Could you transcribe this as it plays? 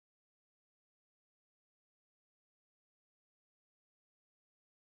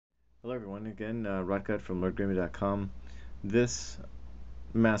Hello everyone, again, Rotgut from LordGrimley.com. This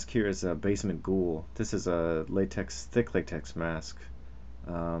mask here is a basement ghoul. This is a thick latex mask.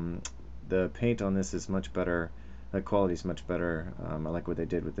 Um, the paint on this is much better. The quality is much better. I like what they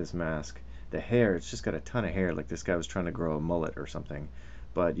did with this mask. The hair, it's just got a ton of hair, like this guy was trying to grow a mullet or something.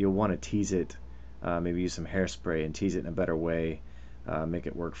 But you'll want to tease it, maybe use some hairspray and tease it in a better way, make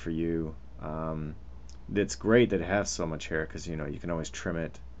it work for you. It's great that it has so much hair because you can always trim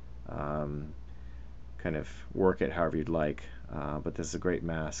it, um, kind of work it however you'd like. But this is a great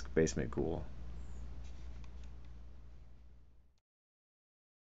mask, Basement Ghoul.